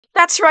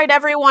That's right,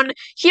 everyone.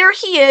 Here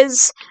he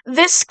is.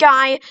 This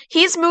guy.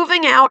 He's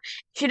moving out.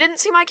 If you didn't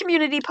see my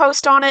community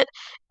post on it,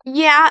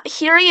 yeah,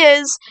 here he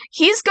is.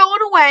 He's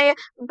going away.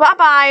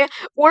 Bye-bye.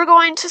 We're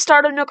going to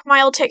start a Nook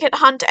Mile ticket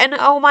hunt, and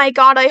oh my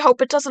god, I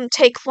hope it doesn't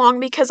take long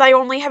because I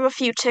only have a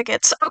few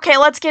tickets. Okay,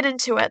 let's get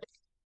into it.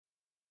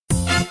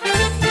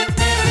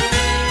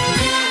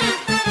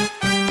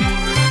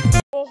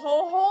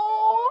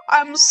 Oh,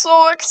 I'm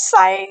so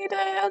excited.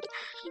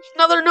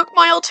 Another Nook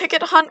Mile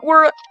ticket hunt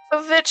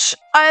of which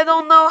I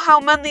don't know how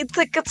many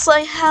tickets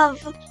I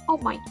have. Oh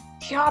my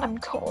god, I'm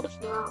cold.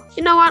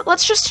 You know what?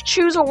 Let's just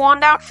choose a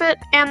wand outfit,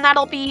 and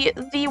that'll be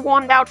the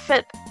wand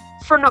outfit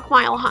for Nook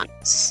Mile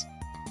hunts.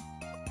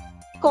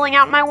 Pulling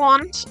out my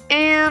wand,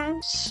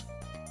 and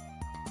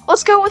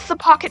let's go with the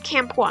pocket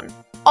camp one.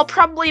 I'll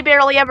probably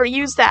barely ever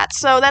use that,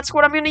 so that's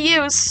what I'm gonna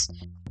use.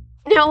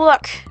 Now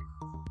look,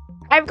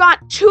 I've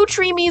got two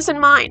treemies in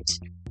mind.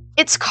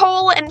 It's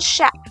Cole and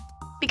Shep,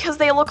 because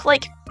they look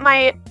like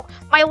my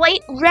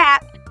late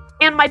rat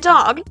and my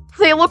dog.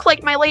 They look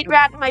like my late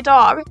rat and my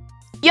dog.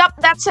 Yup,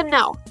 that's a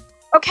no.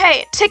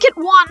 Okay, ticket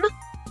 1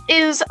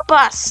 is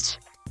bust.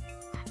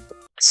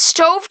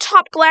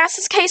 Stovetop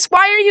glasses case?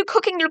 Why are you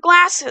cooking your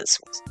glasses?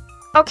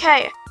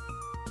 Okay,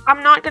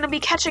 I'm not gonna be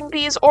catching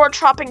bees or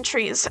chopping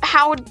trees.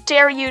 How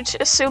dare you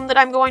to assume that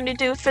I'm going to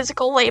do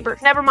physical labor?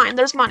 Never mind,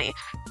 there's money.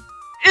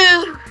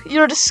 Ugh,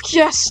 you're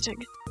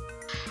disgusting.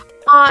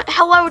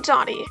 Hello,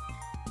 Dottie.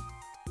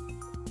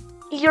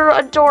 You're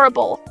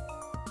adorable.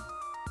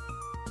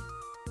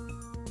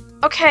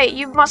 Okay,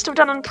 you must have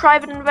done a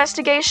private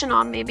investigation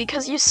on me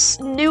because you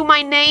knew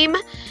my name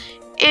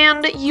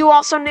and you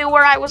also knew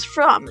where I was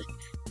from.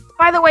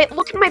 By the way,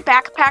 look at my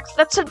backpack.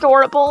 That's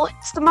adorable.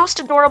 It's the most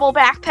adorable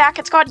backpack.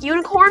 It's got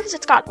unicorns,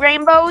 it's got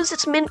rainbows,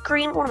 it's mint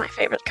green, one of my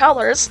favorite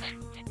colors.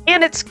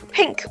 And it's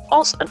pink,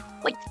 also,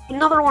 like,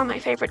 another one of my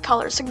favorite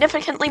colors,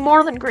 significantly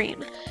more than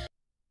green.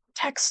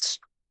 Text.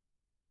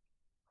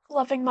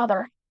 Loving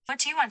mother. What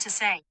do you want to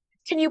say?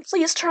 Can you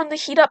please turn the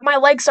heat up? My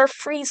legs are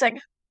freezing.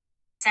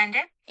 Send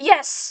it?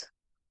 Yes.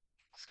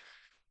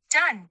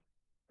 Done.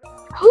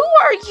 Who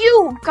are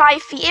you, Guy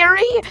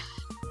Fieri?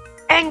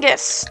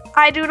 Angus,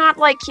 I do not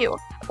like you.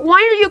 Why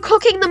are you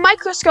cooking the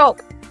microscope?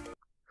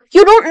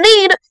 You don't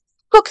need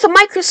cook the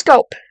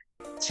microscope.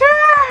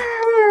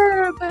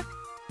 Gerb!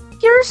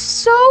 You're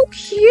so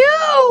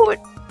cute!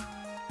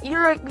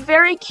 You're a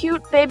very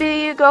cute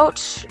baby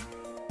goat,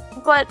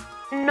 but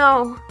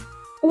no.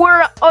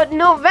 We're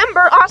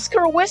November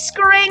Oscar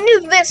whiskering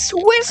this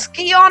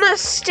whiskey on a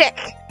stick.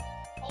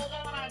 Hold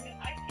on, I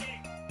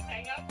can't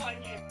hang up on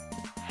you.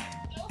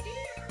 I'm still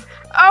here.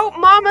 Oh,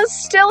 Mama's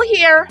still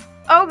here.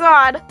 Oh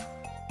God.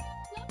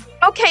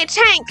 Okay,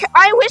 Tank,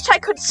 I wish I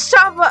could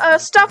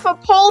stuff a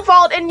pole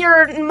vault in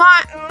your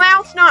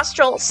mouth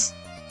nostrils.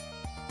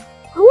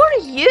 Who are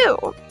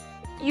you?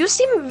 You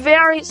seem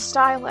very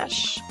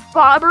stylish.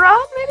 Barbara,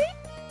 maybe?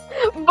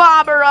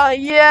 Barbara,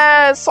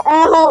 yes.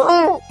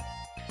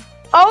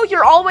 Oh,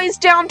 you're always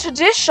down to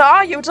dish,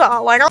 are you,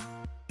 darling?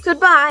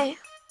 Goodbye.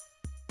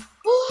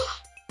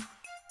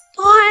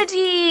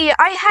 Buddy,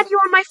 I had you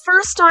on my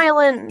first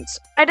island.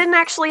 I didn't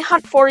actually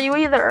hunt for you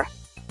either.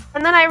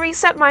 And then I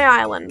reset my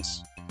island.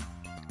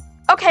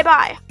 Okay,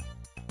 bye.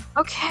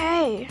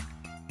 Okay.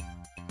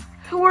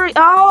 Who are you?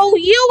 Oh,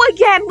 you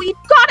again! We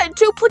got a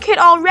duplicate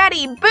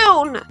already!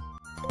 Boon!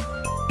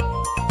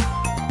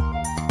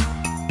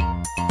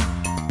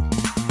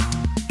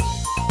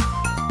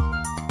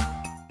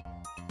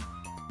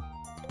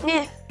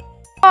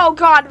 Oh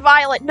god,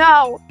 Violet,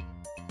 no!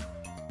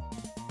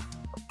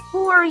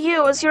 Who are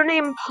you? Is your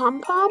name Pom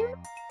Pom?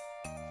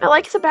 I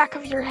like the back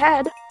of your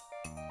head.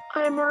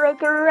 I'm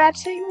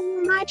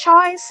regretting my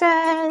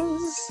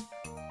choices.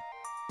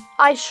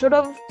 I should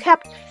have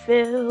kept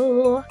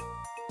Phil.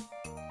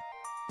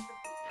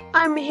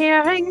 I'm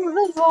hearing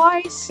the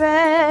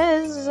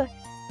voices.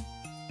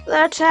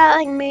 They're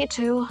telling me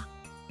to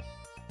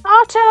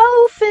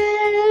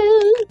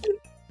autofill.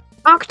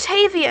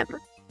 Octavian,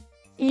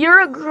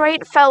 you're a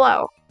great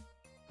fellow.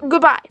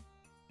 Goodbye.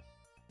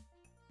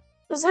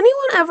 Does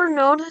anyone ever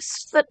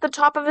notice that the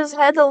top of his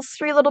head, those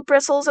 3 little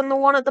bristles, and the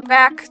one at the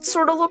back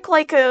sort of look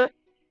like the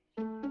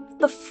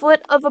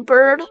foot of a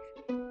bird?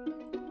 I'm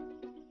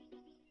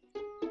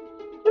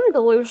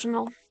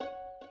delusional.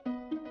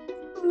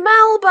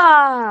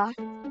 Melba!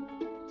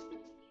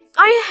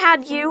 I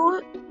had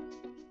you,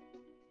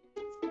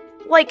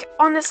 like,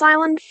 on this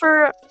island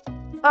for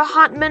a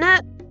hot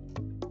minute.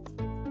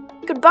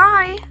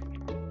 Goodbye.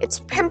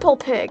 It's Pimple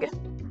Pig.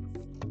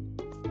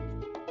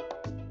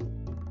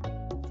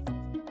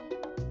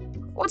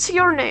 What's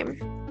your name?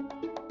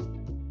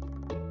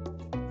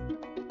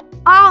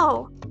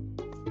 Oh.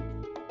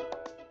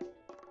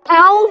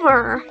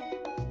 Elmer.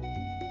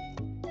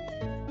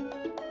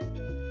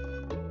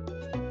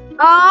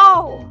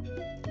 Oh.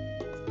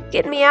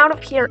 Get me out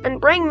of here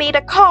and bring me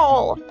to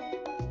Cole.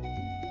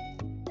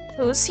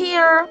 Who's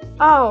here?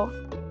 Oh.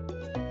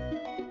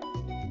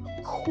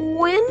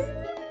 Quinn?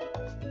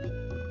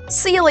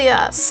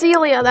 Celia.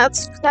 Celia,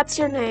 that's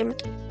your name.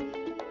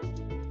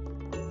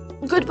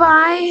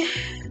 Goodbye.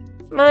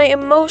 My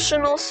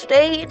emotional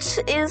state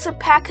is a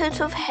packet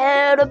of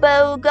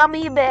Haribo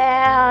gummy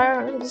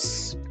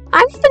bears.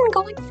 I've been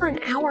going for an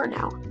hour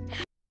now.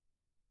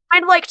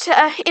 I'd like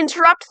to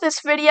interrupt this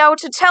video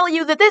to tell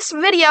you that this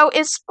video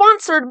is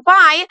sponsored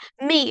by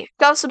me.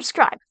 Go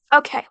subscribe.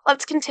 Okay,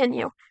 let's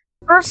continue.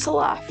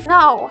 Ursula.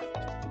 No.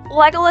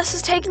 Legolas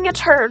is taking a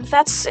turd.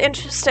 That's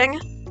interesting.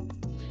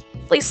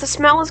 At least the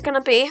smell is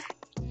gonna be.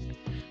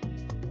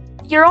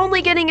 You're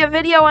only getting a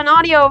video and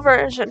audio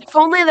version. If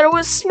only there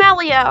was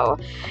Smellio.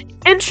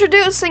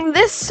 Introducing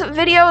this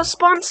video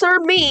sponsor,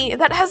 me.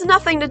 That has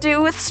nothing to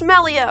do with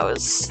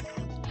Smellios.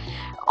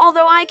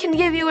 Although I can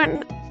give you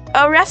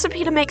a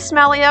recipe to make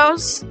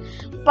Smellios.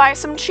 Buy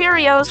some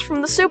Cheerios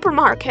from the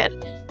supermarket.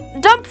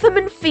 Dump them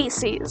in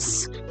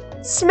feces.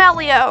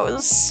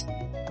 Smellios.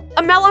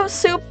 A mellow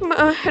soup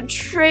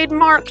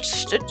trademarked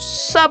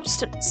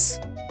substance.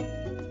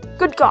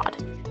 Good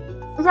God.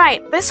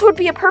 Right, this would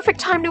be a perfect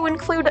time to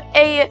include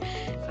a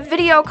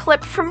video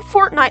clip from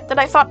Fortnite that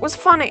I thought was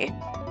funny.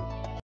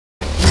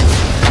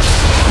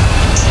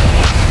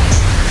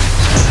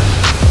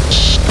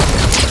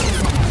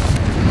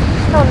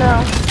 Oh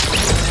no.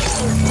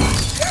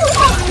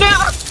 Oh no!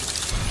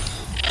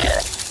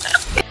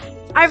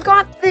 I've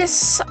got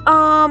this,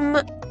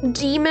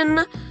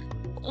 demon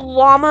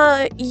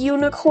llama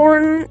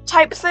unicorn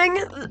type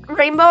thing,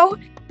 rainbow.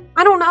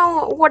 I don't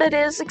know what it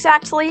is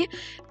exactly,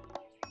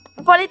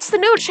 but it's the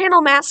new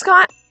channel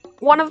mascot,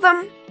 one of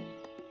them.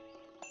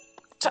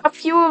 A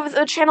few of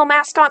the channel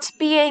mascots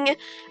being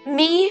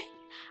me,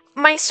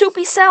 my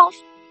soupy self,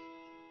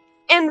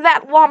 and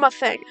that llama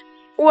thing.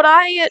 What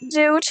I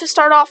do to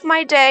start off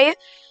my day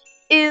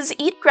is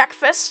eat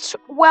breakfast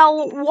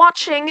while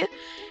watching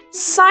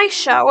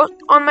SciShow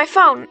on my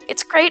phone.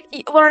 It's a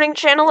great learning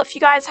channel if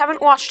you guys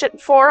haven't watched it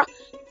before.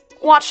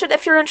 Watch it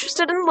if you're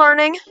interested in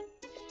learning,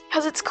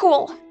 because it's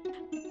cool.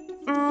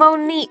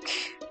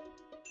 Monique.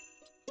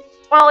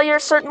 Well, you're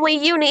certainly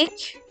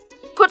unique.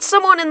 Put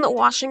someone in the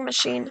washing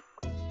machine.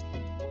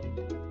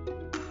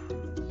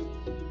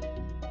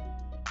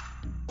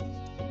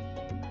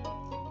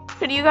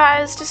 Did you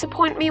guys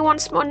disappoint me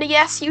once more?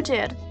 Yes, you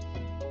did.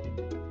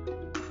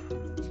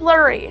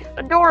 Flurry.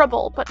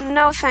 Adorable, but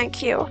no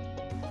thank you.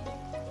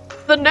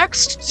 The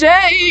next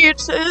day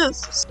it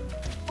is.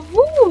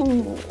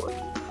 Ooh.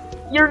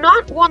 You're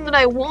not one that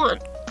I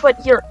want,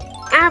 but you're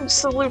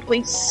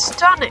absolutely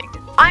stunning.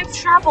 I've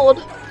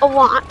traveled a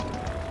lot.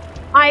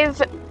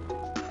 I've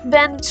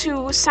been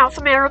to South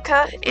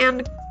America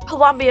and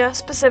Colombia,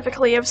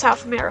 specifically of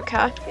South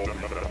America.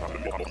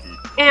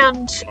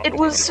 And it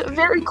was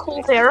very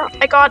cool there.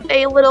 I got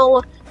a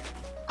little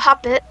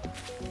puppet.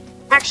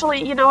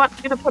 Actually, you know what?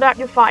 I'm gonna put out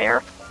your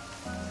fire.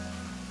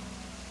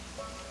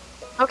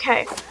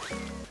 Okay.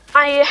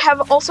 I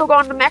have also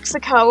gone to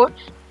Mexico.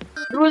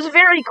 It was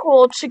very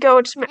cool to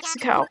go to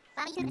Mexico.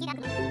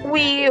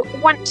 We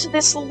went to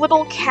this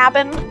little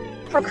cabin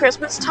for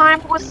Christmas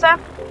time with them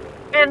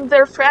and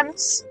their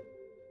friends.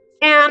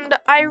 And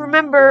I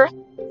remember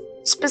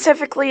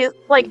specifically,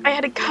 like, I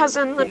had a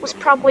cousin that was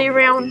probably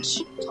around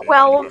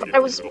 12. I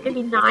was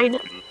maybe 9.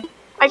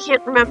 I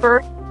can't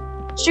remember.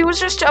 She was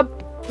just a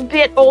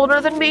bit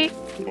older than me.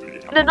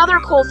 And another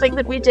cool thing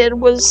that we did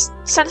was,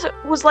 since it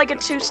was like a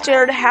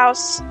 2-staired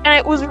house, and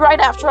it was right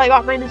after I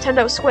got my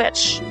Nintendo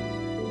Switch,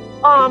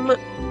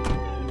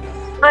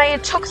 I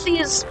took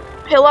these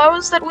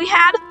pillows that we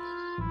had,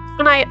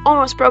 and I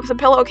almost broke the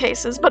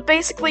pillowcases, but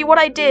basically what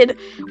I did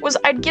was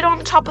I'd get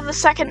on top of the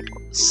second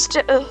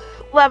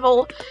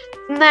level,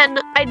 and then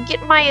I'd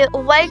get my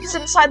legs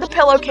inside the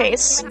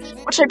pillowcase,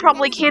 which I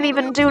probably can't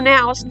even do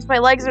now since my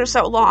legs are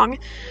so long,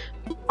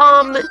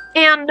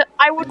 and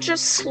I would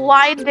just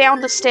slide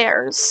down the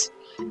stairs,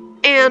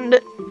 and,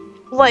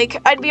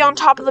 like, I'd be on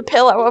top of the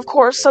pillow, of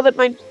course, so that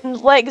my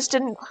legs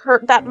didn't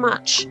hurt that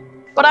much,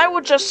 but I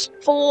would just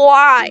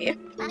fly,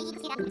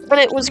 and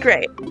it was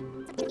great.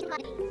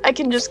 I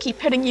can just keep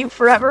hitting you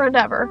forever and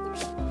ever.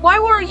 Why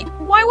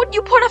would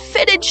you put a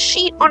fitted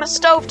sheet on a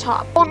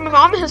stovetop? Well, my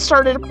mom has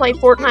started to play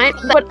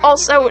Fortnite, but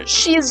also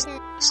she's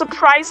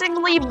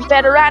surprisingly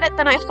better at it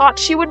than I thought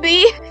she would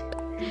be.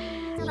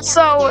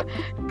 So,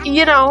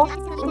 you know,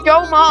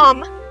 go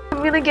mom.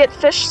 I'm gonna get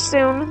fish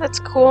soon, that's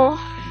cool.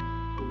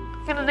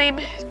 I'm gonna name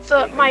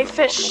my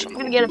fish, I'm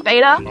gonna get a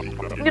beta.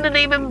 I'm gonna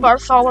name him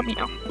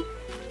Bartholomew.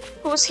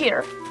 Who's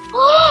here?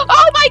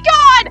 Oh my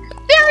god!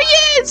 There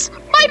he is!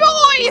 My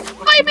boy!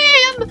 My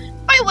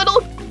man! My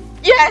little...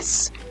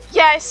 Yes!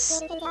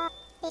 Yes!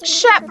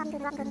 Shep!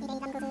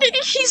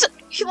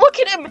 Look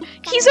at him!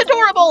 He's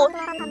adorable!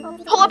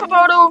 Pull up a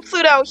photo of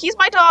Pluto. He's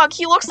my dog.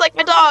 He looks like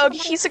my dog.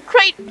 He's a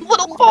great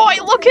little boy.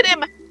 Look at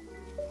him!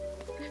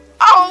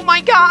 Oh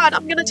my god!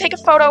 I'm gonna take a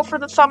photo for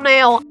the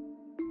thumbnail.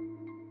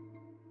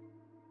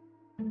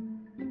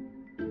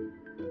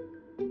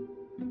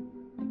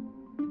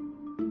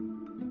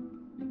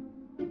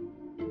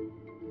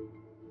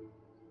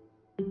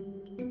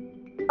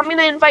 I'm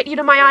gonna invite you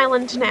to my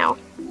island now.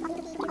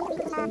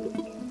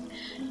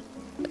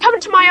 Come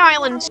to my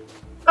island.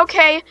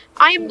 Okay,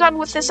 I am done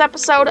with this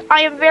episode.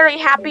 I am very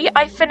happy.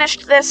 I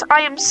finished this.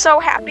 I am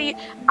so happy.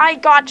 I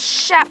got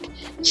Shep.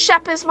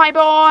 Shep is my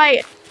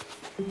boy.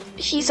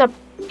 He's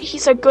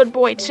a good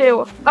boy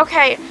too.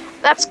 Okay,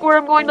 that's where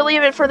I'm going to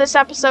leave it for this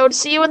episode.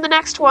 See you in the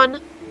next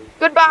one.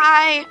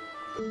 Goodbye.